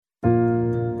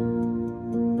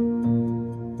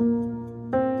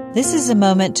This is a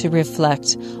moment to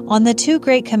reflect on the two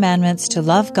great commandments to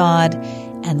love God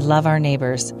and love our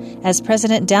neighbors, as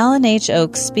President Dallin H.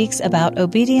 speaks about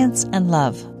obedience and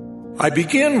love. I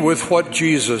begin with what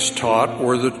Jesus taught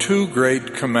were the two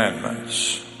great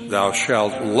commandments. Thou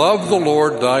shalt love the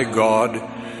Lord thy God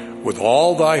with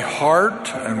all thy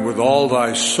heart and with all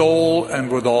thy soul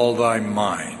and with all thy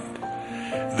mind.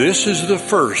 This is the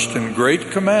first and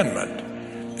great commandment.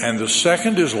 And the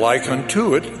second is like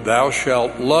unto it, thou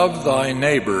shalt love thy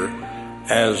neighbor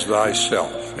as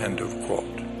thyself. End of quote.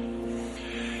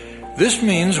 This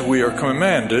means we are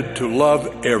commanded to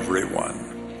love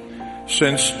everyone,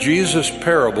 since Jesus'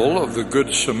 parable of the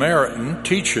Good Samaritan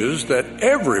teaches that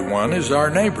everyone is our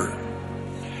neighbor.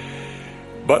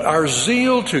 But our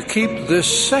zeal to keep this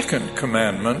second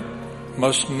commandment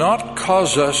must not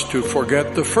cause us to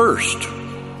forget the first,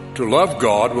 to love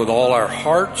God with all our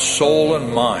heart, soul,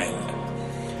 and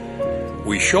mind.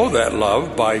 We show that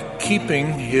love by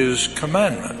keeping His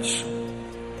commandments.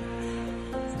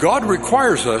 God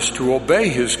requires us to obey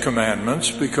His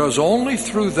commandments because only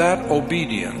through that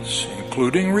obedience,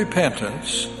 including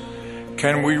repentance,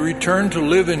 can we return to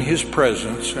live in His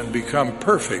presence and become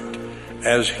perfect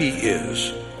as He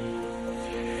is.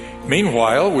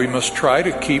 Meanwhile, we must try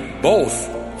to keep both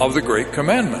of the great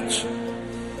commandments.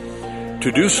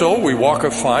 To do so, we walk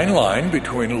a fine line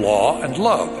between law and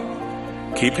love,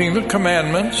 keeping the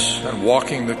commandments and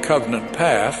walking the covenant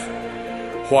path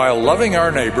while loving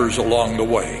our neighbors along the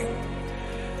way.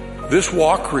 This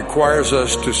walk requires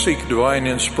us to seek divine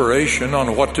inspiration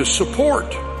on what to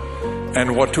support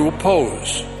and what to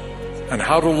oppose, and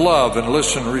how to love and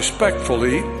listen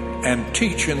respectfully and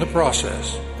teach in the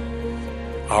process.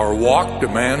 Our walk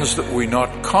demands that we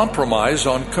not compromise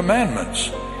on commandments,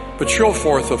 but show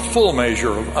forth a full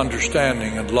measure of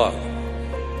understanding and love.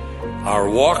 Our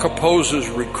walk opposes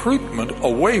recruitment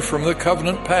away from the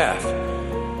covenant path,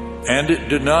 and it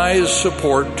denies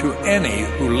support to any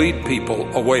who lead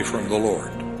people away from the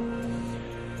Lord.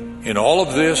 In all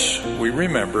of this, we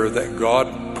remember that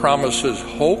God promises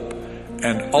hope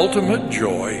and ultimate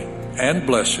joy and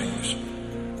blessings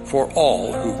for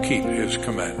all who keep His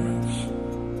commandments.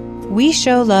 We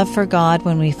show love for God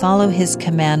when we follow His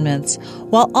commandments,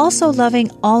 while also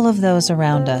loving all of those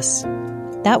around us.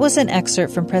 That was an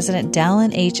excerpt from President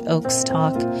Dallin H. Oaks'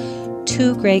 talk,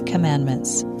 Two Great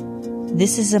Commandments.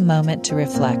 This is a moment to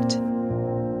reflect.